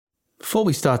Before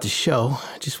we start the show,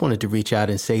 I just wanted to reach out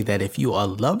and say that if you are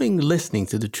loving listening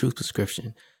to The Truth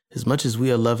Prescription as much as we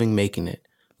are loving making it,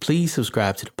 please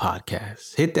subscribe to the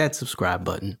podcast. Hit that subscribe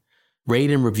button.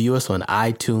 Rate and review us on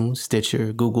iTunes,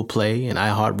 Stitcher, Google Play, and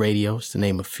iHeartRadio, just to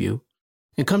name a few.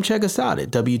 And come check us out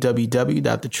at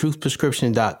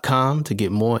www.thetruthprescription.com to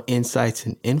get more insights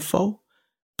and info,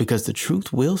 because the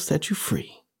truth will set you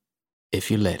free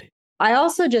if you let it. I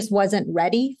also just wasn't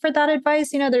ready for that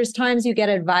advice. You know, there's times you get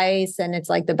advice and it's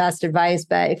like the best advice,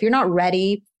 but if you're not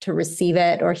ready to receive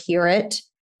it or hear it,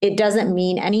 it doesn't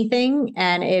mean anything.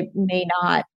 And it may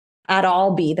not at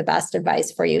all be the best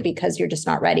advice for you because you're just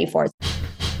not ready for it.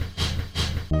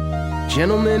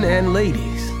 Gentlemen and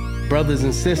ladies, brothers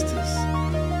and sisters,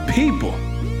 people,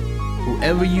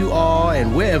 whoever you are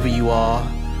and wherever you are,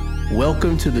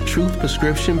 welcome to the Truth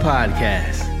Prescription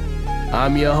Podcast.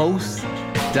 I'm your host,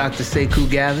 Dr. Sekou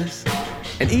Gathers,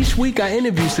 and each week I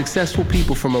interview successful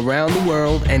people from around the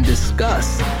world and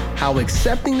discuss how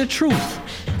accepting the truth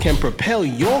can propel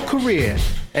your career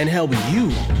and help you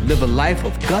live a life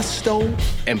of gusto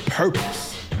and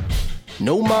purpose.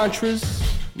 No mantras,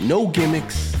 no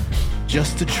gimmicks,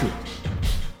 just the truth.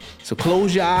 So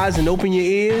close your eyes and open your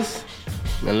ears,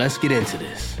 and let's get into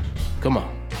this. Come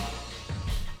on.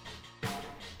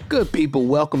 Good people,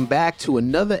 welcome back to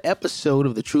another episode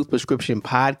of the Truth Prescription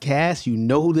Podcast. You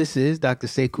know who this is, Dr.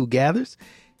 Sekou Gathers.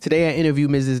 Today I interview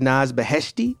Mrs. Naz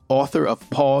Beheshti, author of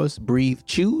Pause, Breathe,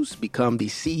 Choose, Become the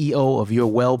CEO of Your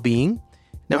Well-Being.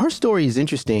 Now, her story is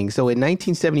interesting. So in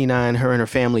 1979, her and her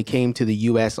family came to the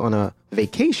U.S. on a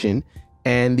vacation,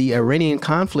 and the Iranian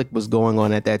conflict was going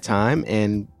on at that time.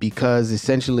 And because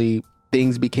essentially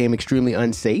things became extremely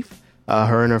unsafe,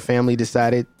 her and her family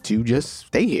decided to just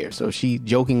stay here. So she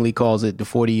jokingly calls it the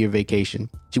 40-year vacation.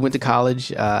 She went to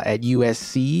college at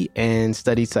USC and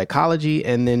studied psychology.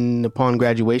 And then upon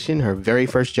graduation, her very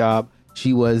first job,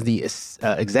 she was the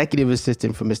executive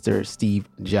assistant for Mr. Steve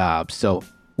Jobs. So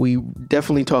we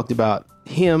definitely talked about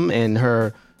him and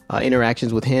her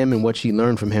interactions with him and what she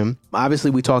learned from him.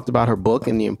 Obviously, we talked about her book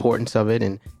and the importance of it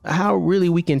and how really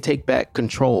we can take back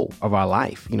control of our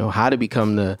life, you know, how to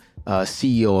become the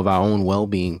CEO of our own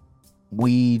well-being.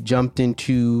 We jumped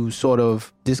into sort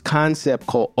of this concept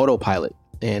called autopilot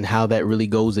and how that really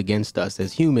goes against us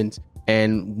as humans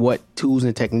and what tools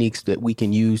and techniques that we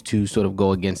can use to sort of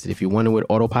go against it. If you wonder what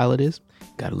autopilot is,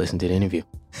 got to listen to the interview.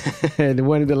 And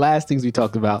one of the last things we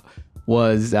talked about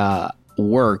was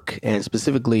work, and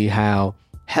specifically how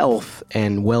health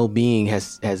and well-being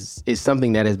is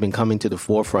something that has been coming to the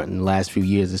forefront in the last few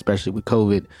years, especially with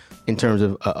COVID, in terms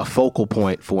of a focal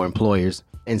point for employers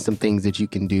and some things that you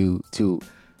can do to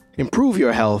improve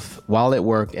your health while at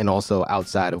work and also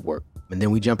outside of work. And then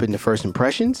we jump into first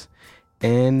impressions,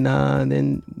 and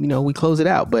then, you know, we close it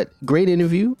out. But great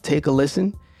interview. Take a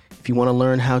listen. If you want to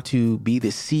learn how to be the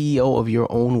CEO of your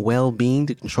own well-being,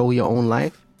 to control your own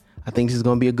life, I think this is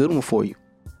going to be a good one for you.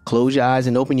 Close your eyes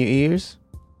and open your ears.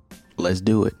 Let's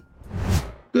do it.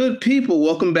 Good people,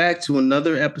 welcome back to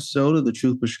another episode of the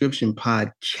Truth Prescription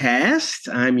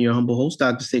Podcast. I'm your humble host,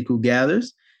 Dr. Sekou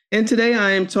Gathers. And today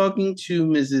I am talking to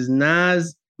Mrs.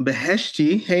 Naz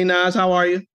Beheshti. Hey, Naz, how are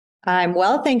you? I'm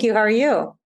well, thank you. How are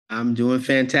you? I'm doing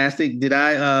fantastic. Did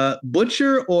I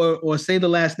butcher or say the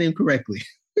last name correctly?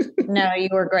 No, you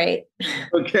were great.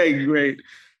 Okay, great.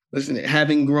 Listen,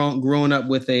 having grown up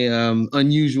with a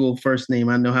unusual first name,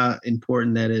 I know how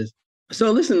important that is. So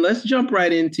listen, let's jump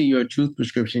right into your truth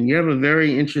prescription. You have a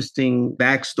very interesting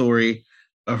backstory.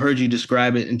 I've heard you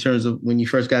describe it in terms of when you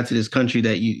first got to this country,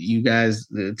 that you guys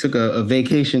took a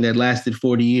vacation that lasted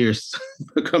 40 years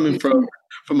coming from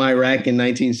Iraq in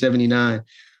 1979.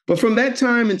 But from that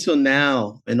time until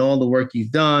now and all the work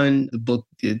you've done, the book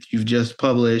that you've just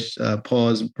published,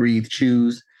 Pause, Breathe,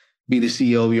 Choose, Be the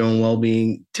CEO of Your Own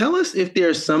Well-Being. Tell us if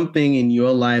there's something in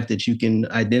your life that you can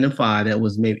identify that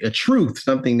was maybe a truth,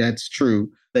 something that's true,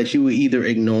 that you were either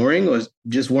ignoring or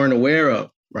just weren't aware of,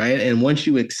 right? And once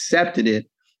you accepted it,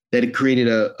 that it created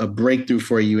a breakthrough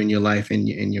for you in your life and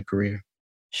in your career.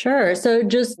 Sure. So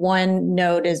just one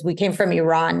note is we came from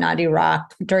Iran, not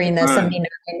Iraq, during the 79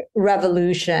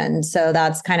 revolution. So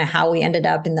that's kind of how we ended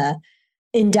up in the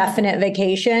indefinite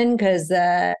vacation, because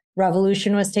the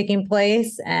revolution was taking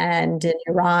place and in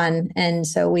Iran. And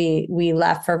so we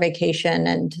left for vacation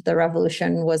and the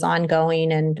revolution was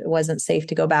ongoing and it wasn't safe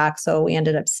to go back. So we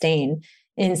ended up staying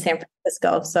in San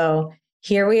Francisco. So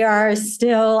here we are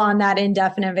still on that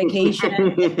indefinite vacation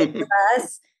in the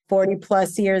US, 40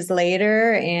 plus years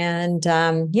later. And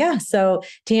so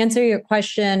to answer your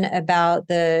question about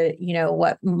the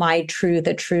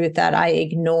truth that I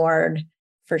ignored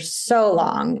for so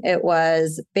long. It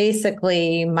was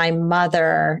basically my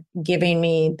mother giving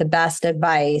me the best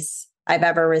advice I've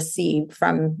ever received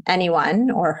from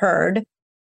anyone or heard.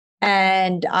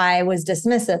 And I was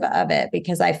dismissive of it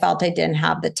because I felt I didn't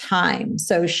have the time.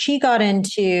 So she got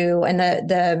into,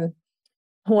 and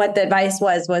what the advice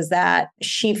was that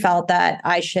she felt that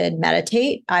I should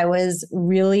meditate. I was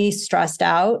really stressed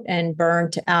out and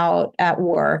burnt out at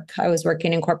work. I was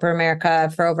working in corporate America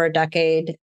for over a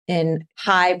decade in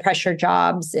high pressure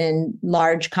jobs in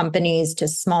large companies to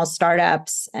small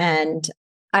startups. And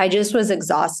I just was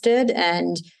exhausted,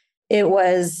 and it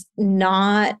was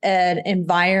not an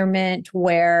environment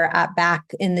where back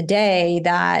in the day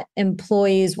that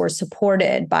employees were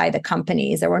supported by the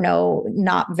companies. There were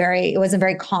it wasn't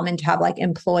very common to have like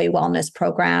employee wellness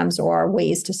programs or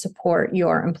ways to support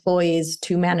your employees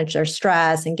to manage their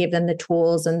stress and give them the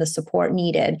tools and the support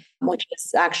needed, which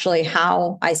is actually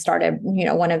how I started,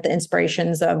 one of the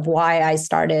inspirations of why I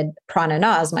started Prana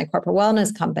Naz, my corporate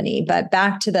wellness company. But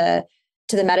back to the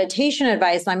meditation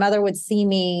advice, my mother would see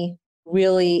me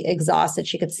really exhausted.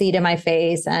 She could see it in my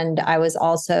face. And I was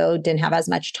also didn't have as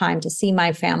much time to see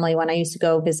my family when I used to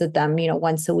go visit them,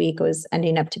 once a week. It was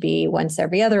ending up to be once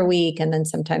every other week, and then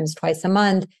sometimes twice a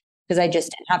month, because I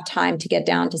just didn't have time to get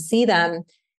down to see them.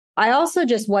 I also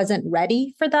just wasn't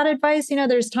ready for that advice.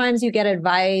 There's times you get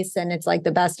advice and it's like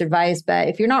the best advice, but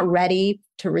if you're not ready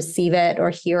to receive it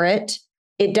or hear it,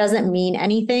 it doesn't mean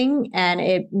anything, and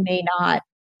it may not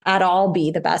at all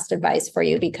be the best advice for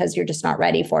you because you're just not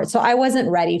ready for it. So I wasn't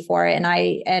ready for it. And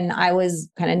I was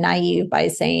kind of naive by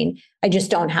saying, I just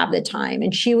don't have the time.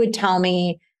 And she would tell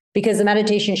me, because the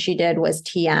meditation she did was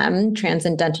TM,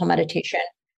 Transcendental Meditation,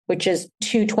 which is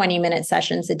 2 20-minute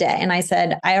sessions a day. And I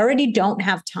said, I already don't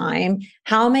have time.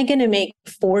 How am I going to make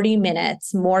 40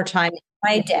 minutes more time in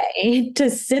my day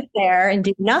to sit there and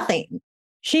do nothing?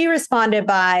 She responded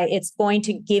by, it's going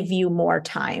to give you more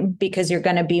time because you're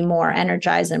going to be more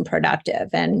energized and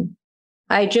productive. And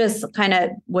I just kind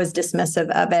of was dismissive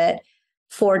of it.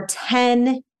 For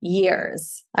 10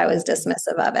 years, I was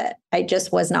dismissive of it. I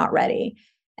just was not ready.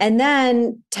 And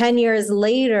then 10 years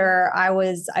later, I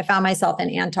found myself in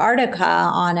Antarctica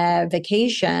on a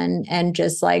vacation. And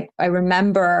just like, I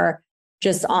remember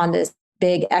just on this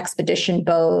big expedition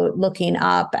boat, looking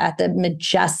up at the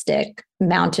majestic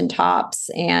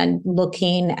mountaintops and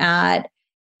looking at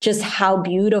just how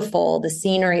beautiful the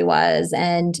scenery was,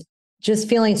 and just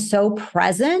feeling so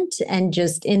present and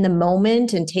just in the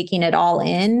moment and taking it all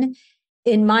in.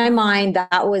 In my mind,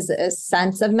 that was a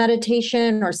sense of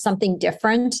meditation or something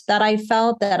different that I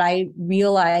felt, that I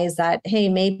realized that, hey,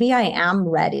 maybe I am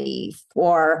ready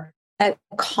for a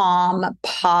calm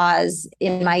pause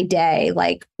in my day,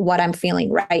 like what I'm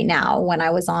feeling right now when I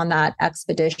was on that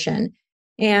expedition.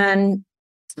 And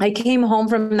I came home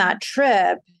from that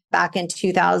trip back in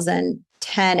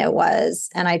 2010, it was,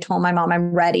 and I told my mom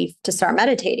I'm ready to start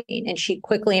meditating. And she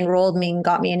quickly enrolled me and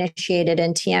got me initiated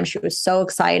in TM. She was so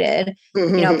excited,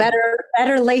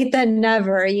 better late than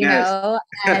never,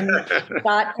 and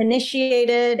got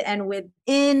initiated. And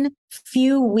within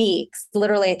few weeks,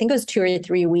 literally, I think it was 2 or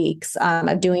 3 weeks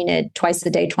of doing it twice a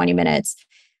day, 20 minutes,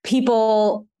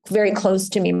 people very close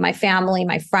to me, my family,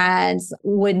 my friends,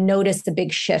 would notice the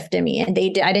big shift in me. And I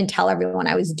didn't tell everyone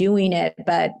I was doing it,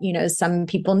 but some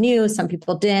people knew, some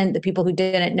people didn't. The people who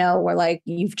didn't know were like,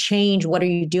 you've changed. What are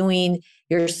you doing?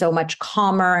 You're so much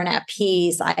calmer and at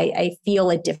peace. I feel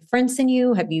a difference in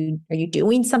you. Are you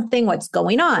doing something? What's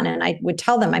going on? And I would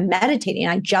tell them I'm meditating.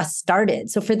 I just started.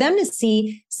 So for them to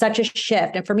see such a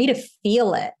shift and for me to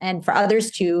feel it and for others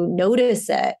to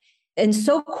notice it, and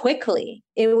so quickly,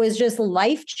 it was just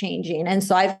life-changing. And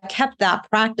so I've kept that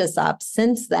practice up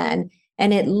since then.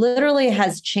 And it literally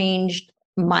has changed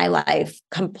my life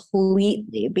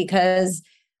completely, because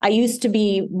I used to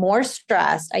be more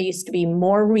stressed. I used to be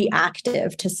more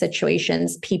reactive to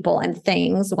situations, people, and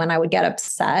things when I would get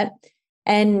upset.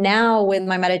 And now with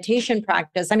my meditation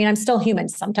practice, I'm still human.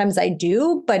 Sometimes I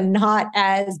do, but not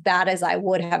as bad as I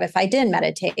would have if I didn't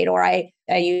meditate. Or I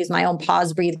use my own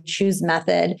pause, breathe, choose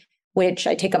method, which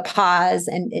I take a pause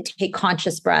and take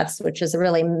conscious breaths, which is a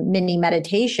really mini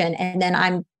meditation. And then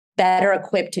I'm better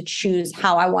equipped to choose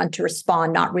how I want to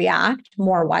respond, not react,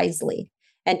 more wisely,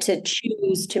 and to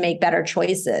choose to make better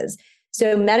choices.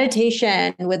 So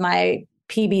meditation with my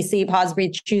PBC, pause,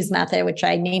 breathe, choose method, which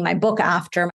I named my book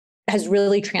after, has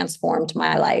really transformed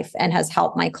my life and has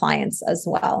helped my clients as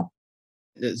well.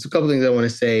 There's a couple of things I want to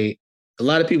say. A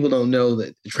lot of people don't know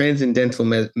that transcendental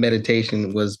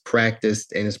meditation was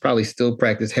practiced, and it's probably still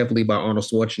practiced heavily by Arnold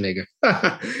Schwarzenegger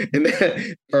and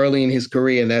that, early in his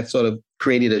career. And that sort of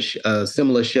created a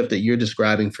similar shift that you're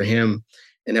describing for him.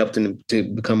 and helped him to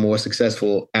become more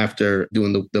successful after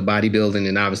doing the bodybuilding,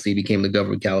 and obviously became the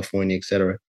governor of California, et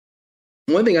cetera.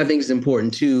 One thing I think is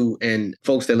important too, and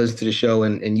folks that listen to the show,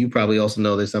 and you probably also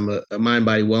know this, I'm a mind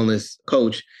body wellness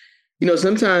coach.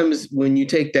 Sometimes when you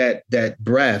take that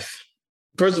breath,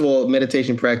 first of all,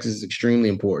 meditation practice is extremely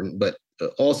important, but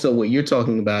also what you're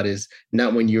talking about is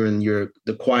not when you're in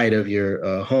the quiet of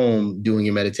your home doing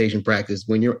your meditation practice,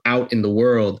 when you're out in the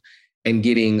world and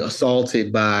getting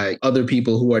assaulted by other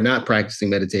people who are not practicing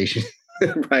meditation,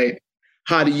 right?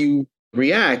 How do you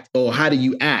react, or how do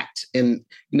you act? And,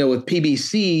 with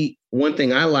PBC, one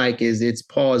thing I like is it's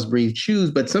pause, breathe,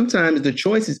 choose. But sometimes the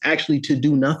choice is actually to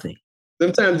do nothing.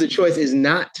 Sometimes the choice is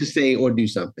not to say or do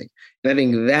something. And I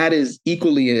think that is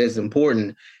equally as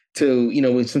important to,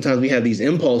 sometimes we have these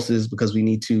impulses because we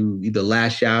need to either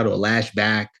lash out or lash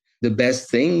back. The best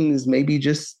thing is maybe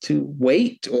just to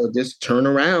wait or just turn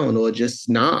around or just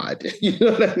nod. You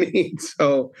know what I mean?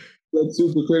 So that's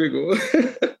super critical.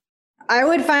 I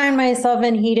would find myself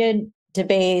in heated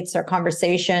debates or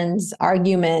conversations,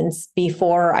 arguments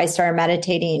before I started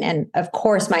meditating. And of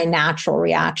course, my natural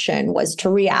reaction was to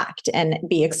react and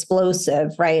be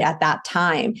explosive right at that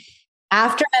time.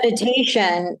 After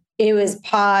meditation, it was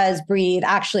pause, breathe,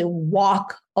 actually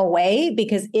walk away,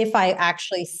 because if I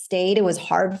actually stayed, it was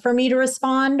hard for me to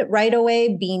respond right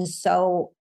away, being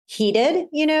so heated,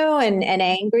 and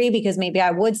angry, because maybe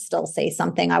I would still say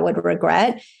something I would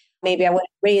regret. Maybe I would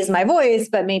raise my voice,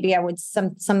 but maybe I would,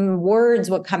 some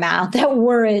words would come out that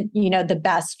weren't, the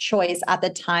best choice at the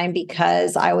time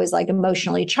because I was like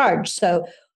emotionally charged. So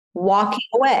walking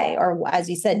away, or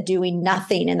as you said, doing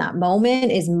nothing in that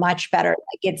moment is much better.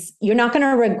 Like you're not going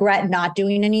to regret not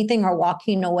doing anything or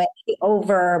walking away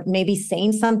over maybe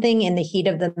saying something in the heat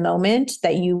of the moment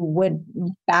that you would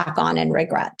look back on and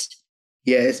regret.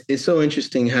 Yeah, it's so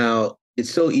interesting how it's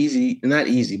so easy, not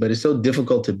easy, but it's so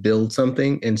difficult to build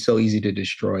something and so easy to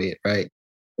destroy it, right?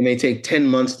 It may take 10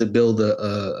 months to build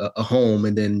a home,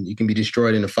 and then you can be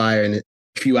destroyed in a fire in a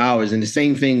few hours. And the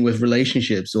same thing with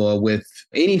relationships or with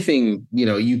anything,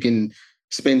 you can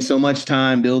spend so much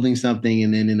time building something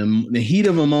and then in the heat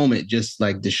of a moment, just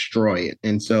like destroy it.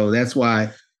 And so that's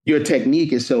why your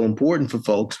technique is so important for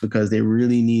folks, because they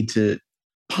really need to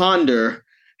ponder,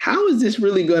 how is this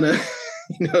really going to,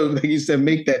 like you said,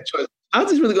 make that choice? How's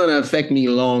this really going to affect me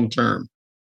long term?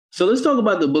 So let's talk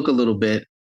about the book a little bit,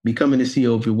 Becoming the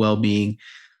CEO of Your Wellbeing.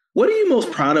 What are you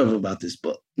most proud of about this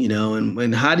book?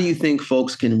 And how do you think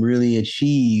folks can really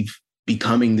achieve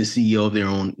becoming the CEO of their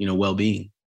own, well-being?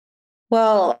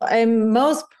 Well, I'm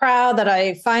most proud that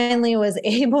I finally was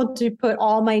able to put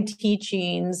all my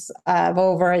teachings of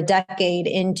over a decade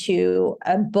into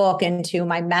a book, into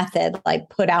my method, like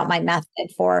put out my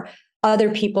method for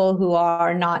other people who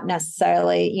are not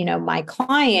necessarily, my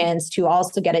clients, to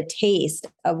also get a taste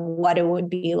of what it would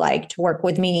be like to work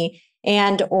with me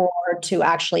and or to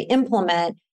actually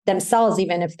implement themselves.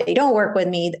 Even if they don't work with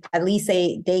me, at least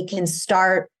they can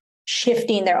start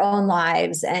shifting their own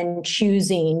lives and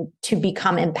choosing to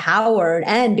become empowered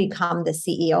and become the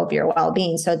CEO of your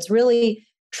well-being. So it's really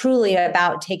truly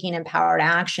about taking empowered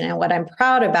action. And what I'm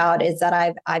proud about is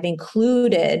that I've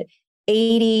included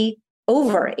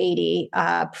over 80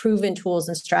 proven tools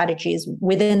and strategies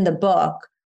within the book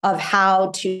of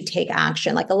how to take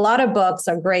action. Like, a lot of books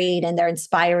are great and they're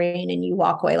inspiring and you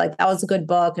walk away like, that was a good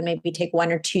book, and maybe take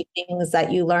one or two things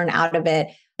that you learn out of it.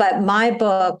 But my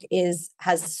book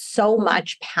has so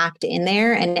much packed in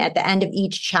there. And at the end of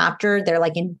each chapter, they're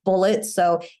like in bullets.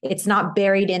 So it's not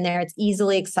buried in there. It's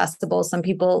easily accessible. Some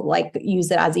people use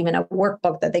it as even a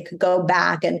workbook that they could go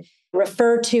back and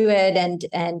refer to it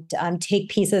and take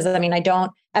pieces. I mean, I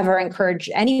don't ever encourage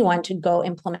anyone to go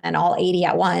implement all 80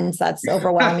 at once. That's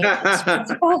overwhelming.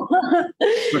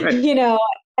 Right.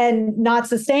 And not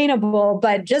sustainable,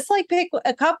 but just pick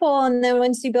a couple. And then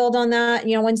once you build on that,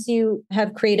 once you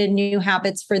have created new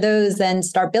habits for those, then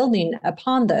start building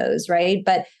upon those. Right.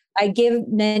 But I give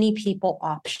many people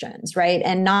options, right?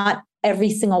 And not every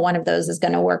single one of those is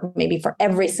going to work maybe for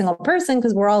every single person,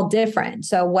 because we're all different.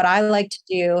 So what I like to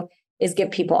do is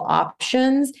give people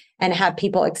options and have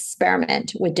people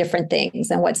experiment with different things,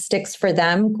 and what sticks for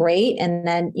them, great. And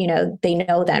then, they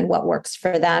know then what works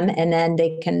for them, and then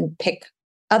they can pick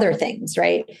other things,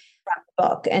 right, from the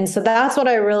book. And so that's what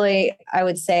I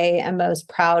would say I'm most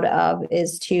proud of,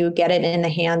 is to get it in the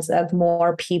hands of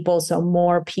more people, so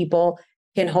more people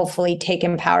can hopefully take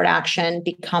empowered action,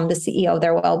 become the CEO of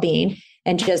their well-being,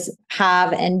 and just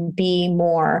have and be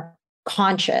more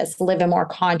conscious, live a more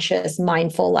conscious,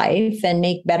 mindful life, and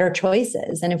make better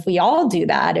choices. And if we all do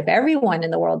that, if everyone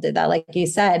in the world did that, like you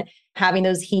said, having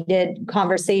those heated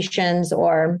conversations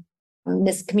or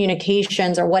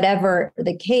miscommunications or whatever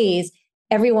the case,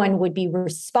 everyone would be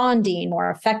responding more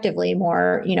effectively,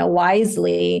 more,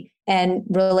 wisely, and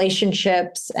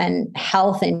relationships and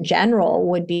health in general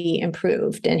would be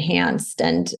improved, enhanced,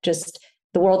 and just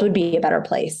the world would be a better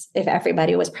place if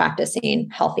everybody was practicing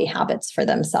healthy habits for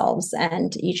themselves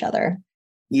and each other.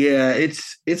 Yeah,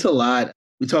 it's a lot.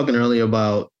 We're talking earlier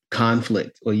about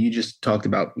conflict, or you just talked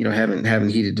about, having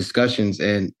heated discussions,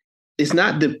 and it's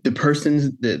not the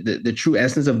person's the true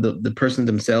essence of the person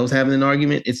themselves having an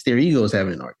argument. It's their egos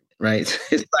having an argument, right?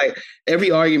 It's like every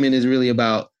argument is really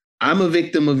about, I'm a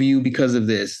victim of you because of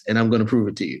this, and I'm going to prove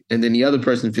it to you. And then the other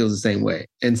person feels the same way.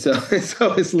 And so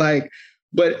it's like,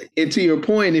 but to your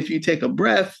point, if you take a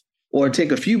breath or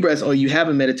take a few breaths, or you have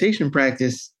a meditation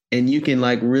practice and you can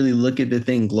like really look at the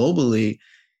thing globally,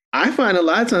 I find a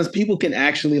lot of times people can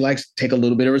actually like take a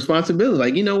little bit of responsibility.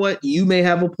 Like, you know what, you may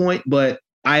have a point, but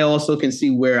I also can see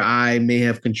where I may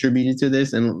have contributed to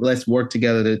this, and let's work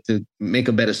together to make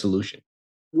a better solution.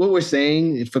 What we're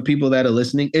saying for people that are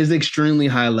listening is extremely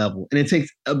high level, and it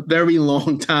takes a very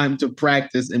long time to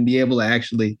practice and be able to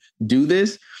actually do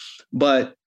this.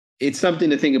 But it's something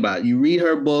to think about. You read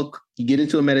her book, you get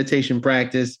into a meditation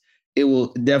practice, it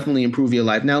will definitely improve your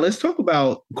life. Now, let's talk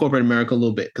about corporate America a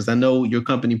little bit, because I know your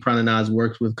company, Prananaz,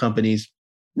 works with companies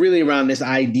really around this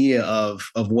idea of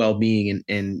well-being.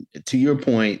 And to your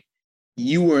point,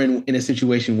 you were in a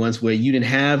situation once where you didn't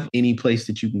have any place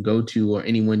that you can go to or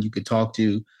anyone you could talk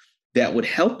to that would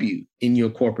help you in your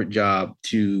corporate job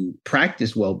to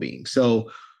practice well-being.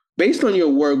 So based on your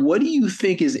work, what do you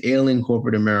think is ailing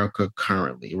corporate America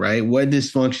currently, right? What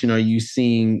dysfunction are you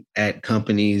seeing at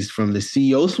companies from the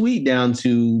CEO suite down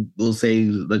to, we'll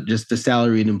say, just the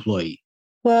salaried employee?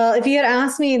 Well, if you had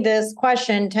asked me this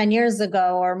question 10 years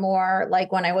ago or more,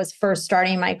 like when I was first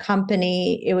starting my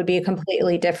company, it would be a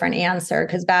completely different answer.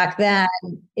 Because back then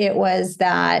it was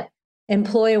that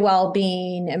employee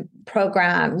well-being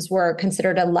programs were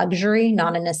considered a luxury,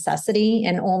 not a necessity.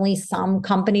 And only some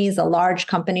companies, the large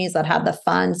companies that had the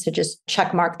funds to just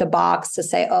check mark the box to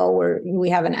say, oh,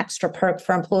 we have an extra perk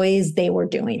for employees, they were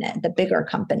doing it, the bigger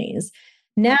companies.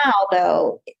 Now,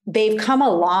 though, they've come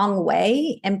a long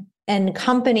way, and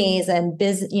companies and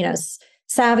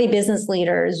savvy business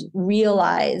leaders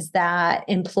realize that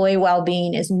employee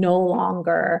well-being is no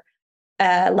longer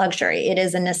a luxury. It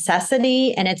is a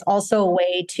necessity, and it's also a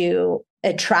way to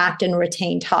attract and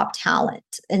retain top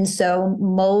talent. And so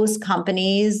most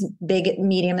companies, big,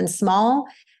 medium, and small,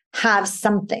 have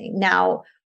something. Now,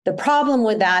 the problem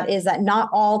with that is that not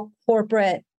all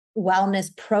corporate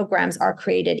wellness programs are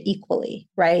created equally,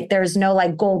 right? There's no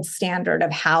like gold standard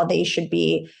of how they should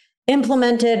be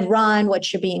implemented, run, what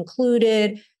should be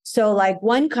included. So like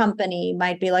one company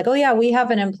might be like, oh yeah, we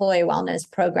have an employee wellness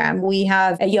program. We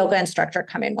have a yoga instructor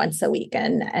come in once a week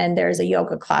and there's a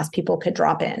yoga class people could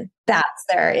drop in. That's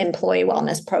their employee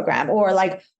wellness program. Or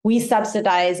like we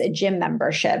subsidize a gym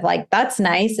membership. Like that's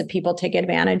nice if people take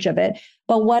advantage of it.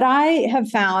 But what I have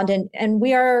found, and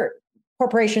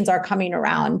corporations are coming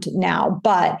around now,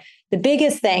 but the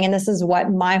biggest thing, and this is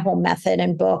what my whole method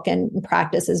and book and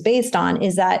practice is based on,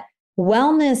 is that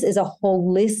wellness is a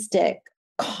holistic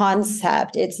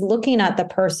concept. It's looking at the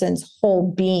person's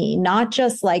whole being, not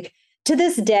just like, to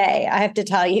this day, I have to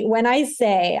tell you, when I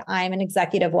say I'm an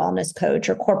executive wellness coach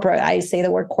or corporate, I say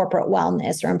the word corporate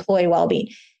wellness or employee well-being,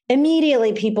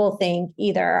 immediately people think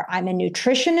either I'm a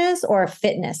nutritionist or a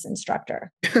fitness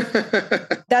instructor.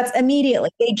 That's immediately,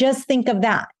 they just think of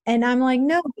that. And I'm like,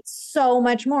 no, it's so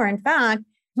much more. In fact,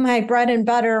 my bread and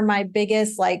butter, my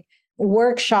biggest like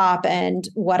workshop and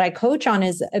what I coach on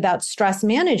is about stress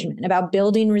management, about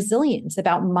building resilience,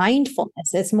 about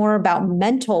mindfulness. It's more about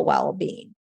mental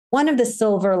well-being. One of the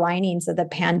silver linings of the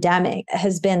pandemic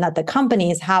has been that the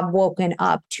companies have woken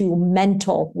up to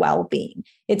mental well-being.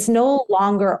 It's no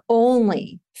longer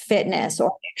only fitness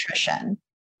or nutrition.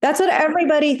 That's what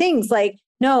everybody thinks. Like,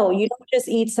 no, you don't just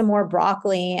eat some more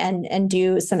broccoli and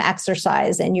do some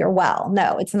exercise and you're well.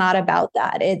 No, it's not about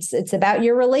that. It's about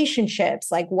your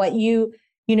relationships, like what you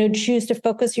choose to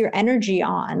focus your energy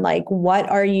on. Like, what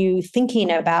are you thinking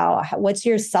about? What's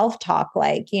your self-talk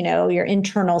like, your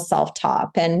internal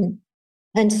self-talk and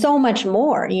so much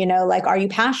more, like, are you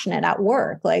passionate at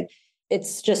work? Like,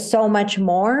 it's just so much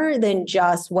more than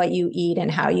just what you eat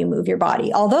and how you move your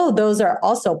body. Although those are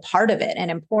also part of it and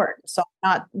important. So I'm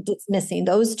not dismissing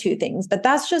those two things, but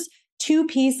that's just two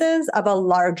pieces of a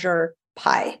larger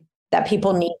pie that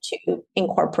people need to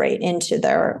incorporate into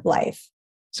their life.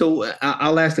 So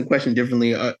I'll ask the question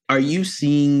differently. Are you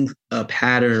seeing a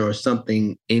pattern or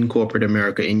something in corporate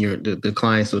America, in the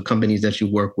clients or companies that you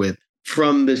work with,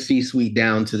 from the C-suite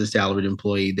down to the salaried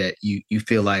employee that you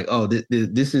feel like, oh,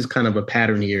 this is kind of a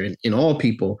pattern here in all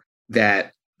people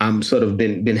that I'm sort of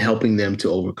been helping them to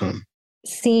overcome?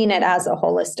 Seeing it as a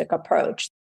holistic approach.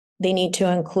 They need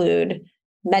to include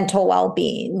mental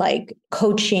well-being, like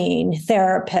coaching,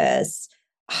 therapists,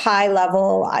 high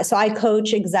level. So I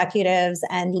coach executives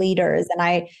and leaders, and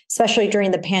I, especially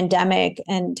during the pandemic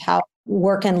and how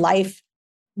work and life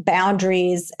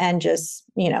boundaries and just,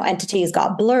 entities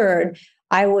got blurred,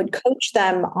 I would coach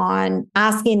them on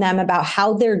asking them about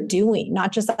how they're doing,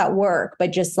 not just at work,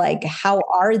 but just like, how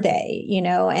are they,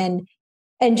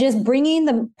 and just bringing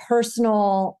the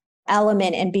personal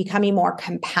element and becoming more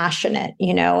compassionate,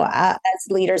 as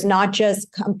leaders, not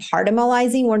just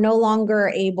compartmentalizing. We're no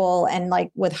longer able, and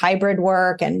like with hybrid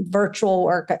work and virtual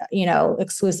work,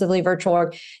 exclusively virtual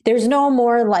work, there's no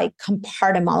more like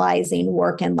compartmentalizing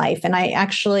work and life. And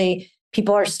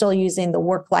people are still using the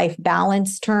work-life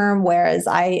balance term, whereas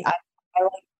I like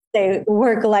to say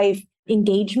work-life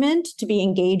engagement, to be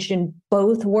engaged in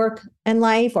both work and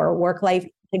life, or work-life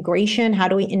integration. How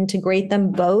do we integrate them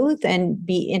both and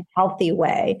be in a healthy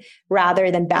way,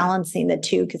 rather than balancing the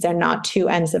two, because they're not two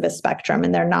ends of a spectrum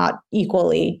and they're not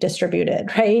equally distributed,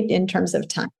 right, in terms of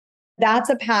time. That's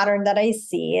a pattern that I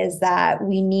see, is that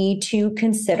we need to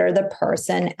consider the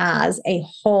person as a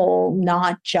whole,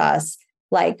 not just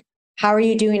like, how are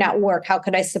you doing at work? How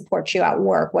could I support you at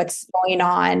work? What's going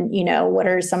on? What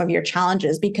are some of your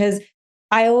challenges? Because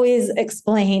I always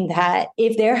explain that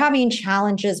if they're having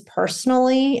challenges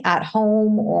personally at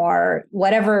home or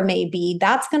whatever it may be,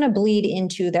 that's going to bleed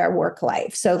into their work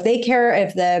life. So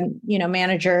if the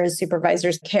managers,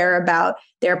 supervisors care about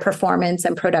their performance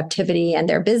and productivity and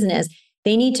their business,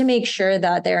 they need to make sure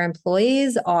that their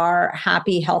employees are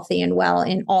happy, healthy, and well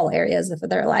in all areas of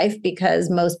their life, because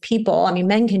most people,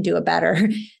 men can do it better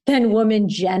than women,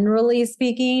 generally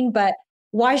speaking, but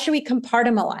why should we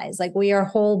compartmentalize? Like, we are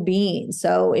whole beings.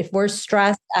 So if we're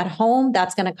stressed at home,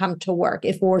 that's going to come to work.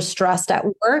 If we're stressed at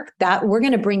work, that we're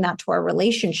going to bring that to our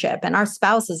relationship, and our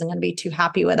spouse isn't going to be too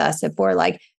happy with us if we're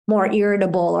like more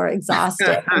irritable or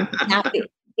exhausted. Happy.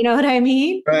 You know what I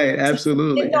mean? Right.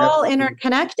 Absolutely. It's all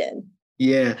interconnected.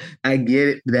 Yeah, I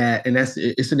get that. And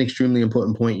it's an extremely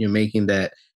important point you're making,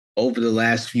 that over the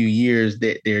last few years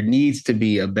that there needs to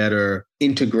be a better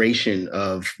integration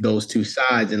of those two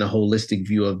sides and a holistic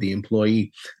view of the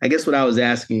employee. I guess what I was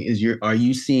asking is, are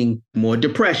you seeing more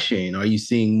depression? Are you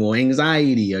seeing more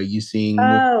anxiety? Are you seeing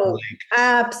more,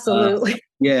 absolutely.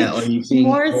 Are you seeing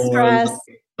more stress?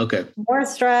 Okay. More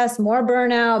stress, more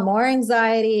burnout, more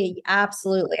anxiety.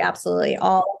 Absolutely. Absolutely.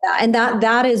 All of that. And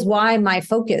that is why my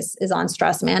focus is on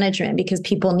stress management, because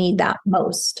people need that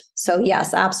most. So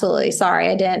yes, absolutely. Sorry,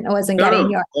 I wasn't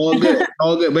getting your. All good.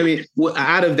 All good. But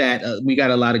out of that, we got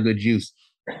a lot of good juice.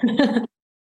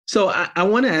 So I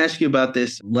want to ask you about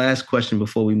this last question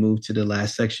before we move to the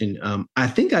last section. I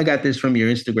think I got this from your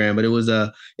Instagram,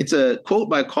 but it's a quote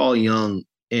by Carl Jung,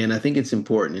 and I think it's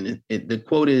important. And the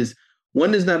quote is,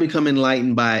 "One does not become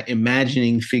enlightened by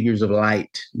imagining figures of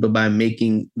light, but by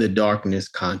making the darkness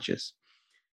conscious."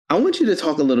 I want you to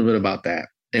talk a little bit about that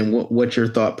and what your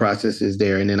thought process is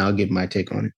there, and then I'll give my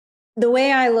take on it. The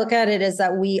way I look at it is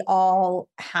that we all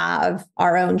have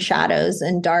our own shadows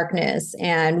and darkness,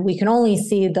 and we can only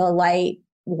see the light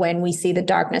when we see the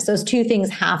darkness. Those two things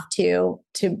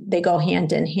they go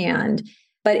hand in hand.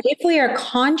 But if we are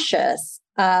conscious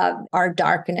of our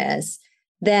darkness,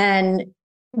 then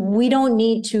we don't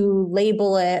need to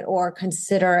label it or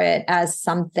consider it as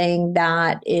something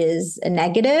that is a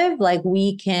negative. Like,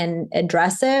 we can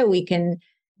address it. We can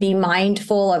be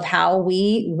mindful of how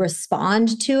we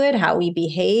respond to it, how we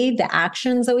behave, the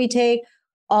actions that we take,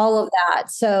 all of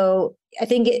that. So I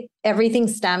think everything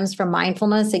stems from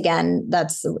mindfulness. Again,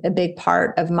 that's a big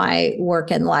part of my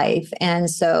work in life. And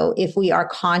so if we are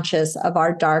conscious of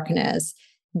our darkness,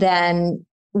 then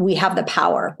we have the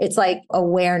power. It's like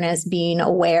awareness. Being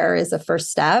aware is the first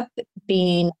step.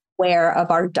 Being aware of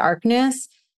our darkness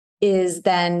is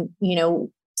then,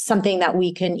 something that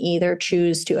we can either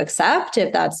choose to accept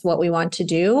if that's what we want to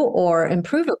do, or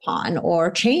improve upon or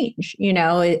change.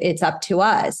 It's up to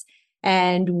us.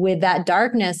 And with that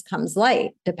darkness comes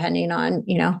light, depending on,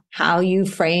 how you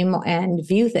frame and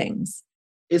view things.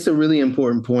 It's a really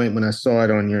important point. When I saw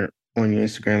it on your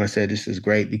Instagram, I said, this is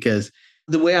great, because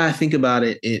the way I think about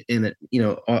it,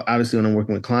 obviously when I'm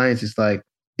working with clients, it's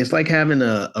like having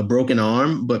a broken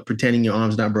arm, but pretending your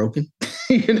arm's not broken.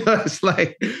 It's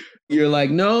like, you're like,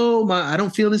 no, I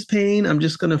don't feel this pain. I'm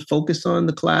just going to focus on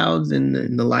the clouds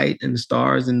and the light and the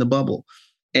stars and the bubble.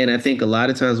 And I think a lot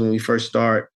of times when we first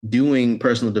start doing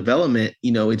personal development,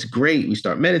 it's great. We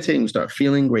start meditating, we start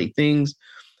feeling great things.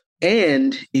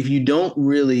 And if you don't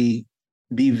really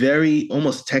be very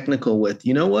almost technical with,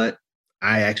 you know what?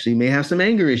 I actually may have some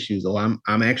anger issues, or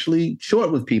I'm actually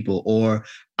short with people, or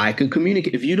I could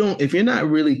communicate. If you're not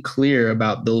really clear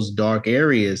about those dark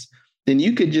areas, then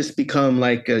you could just become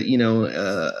like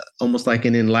almost like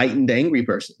an enlightened angry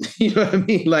person. You know what I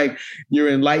mean? Like you're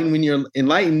enlightened when you're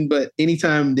enlightened, but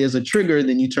anytime there's a trigger,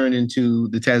 then you turn into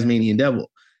the Tasmanian devil.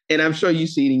 And I'm sure you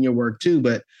see it in your work too.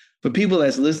 But for people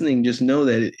that's listening, just know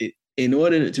that in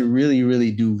order to really,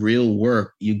 really do real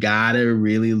work, you gotta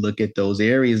really look at those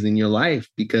areas in your life,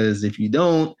 because if you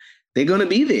don't, they're gonna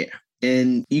be there.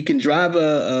 And you can drive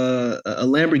a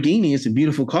Lamborghini; it's a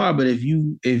beautiful car, but if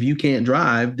you can't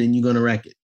drive, then you're gonna wreck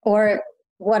it. Or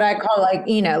what I call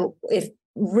if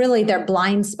really they're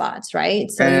blind spots, right?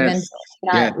 So Yes. even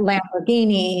that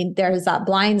Lamborghini, there's that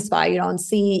blind spot. You don't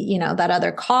see, that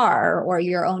other car or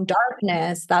your own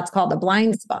darkness. That's called the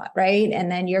blind spot, right?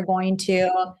 And then you're going to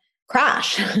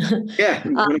crash. Yeah,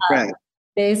 you're gonna crash.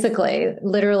 Basically,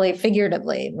 literally,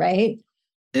 figuratively, right?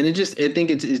 And I think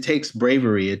it takes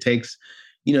bravery. It takes,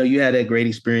 you had a great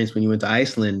experience when you went to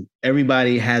Iceland.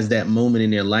 Everybody has that moment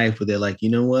in their life where they're like, you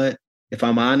know what? If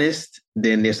I'm honest,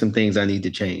 then there's some things I need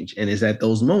to change. And it's at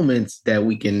those moments that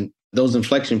those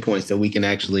inflection points that we can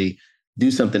actually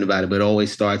do something about it. But it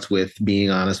always starts with being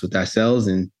honest with ourselves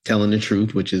and telling the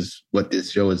truth, which is what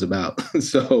this show is about.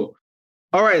 So,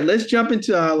 all right, let's jump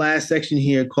into our last section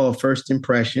here called First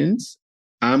Impressions.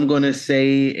 I'm going to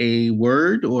say a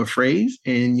word or a phrase,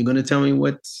 and you're going to tell me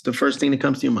what's the first thing that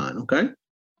comes to your mind, okay?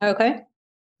 Okay.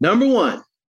 Number 1,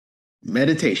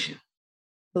 meditation.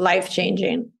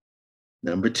 Life-changing.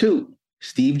 Number 2,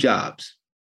 Steve Jobs.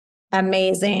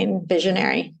 Amazing.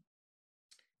 Visionary.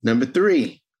 Number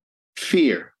 3,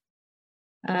 fear.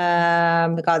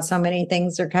 God, so many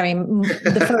things are coming.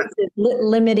 The first is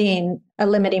a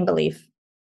limiting belief.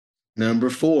 Number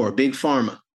 4, big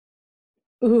pharma.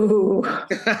 Ooh.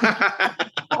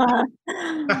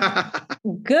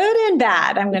 Good and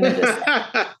bad, I'm going to just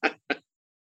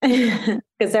say.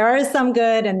 Because there are some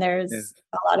good and there's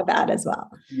a lot of bad as well.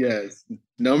 Yes.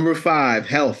 Number 5,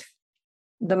 health.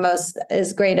 The most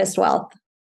is greatest wealth.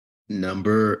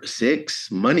 Number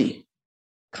 6, money.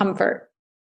 Comfort.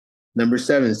 Number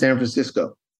 7, San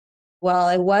Francisco. Well,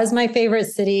 it was my favorite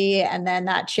city, and then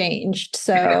that changed.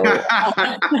 So,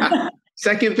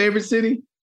 second favorite city?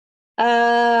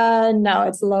 No,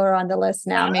 it's lower on the list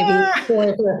now. Maybe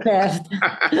 4th or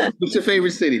 5th. What's your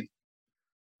favorite city?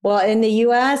 Well, in the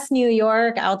U.S., New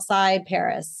York, outside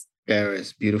Paris.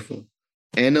 Paris, beautiful.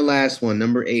 And the last one,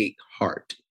 number 8,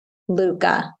 heart.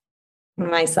 Luca,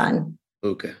 my son.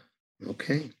 Luca.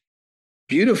 Okay.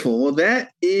 Beautiful. Well,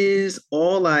 that is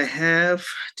all I have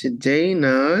today,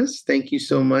 Naz. Thank you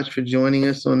so much for joining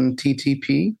us on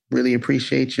TTP. Really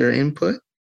appreciate your input.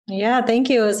 Yeah, thank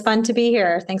you. It was fun to be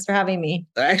here. Thanks for having me.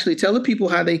 Actually, tell the people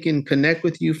how they can connect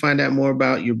with you, find out more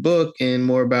about your book and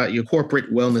more about your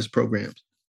corporate wellness programs.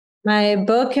 My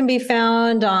book can be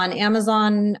found on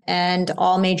Amazon and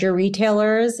all major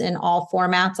retailers in all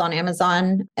formats on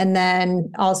Amazon. And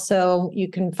then also you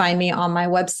can find me on my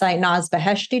website,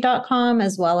 nazbeheshti.com,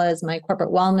 as well as my corporate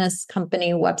wellness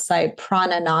company website,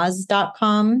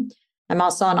 prananaz.com. I'm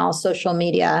also on all social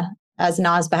media as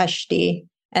Naz Beheshti,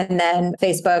 and then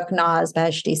Facebook, Naz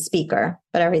Beheshti Speaker,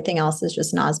 but everything else is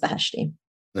just Naz Beheshti.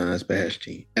 Naz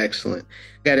Beheshti. Excellent.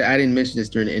 I didn't mention this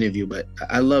during the interview, but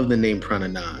I love the name Prana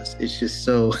Naz. It's just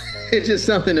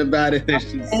something about it that's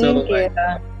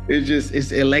just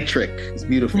it's electric. It's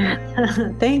beautiful.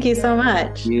 Thank you so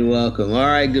much. You're welcome. All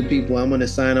right, good people. I'm going to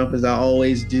sign off as I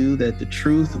always do, that the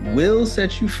truth will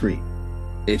set you free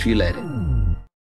if you let it.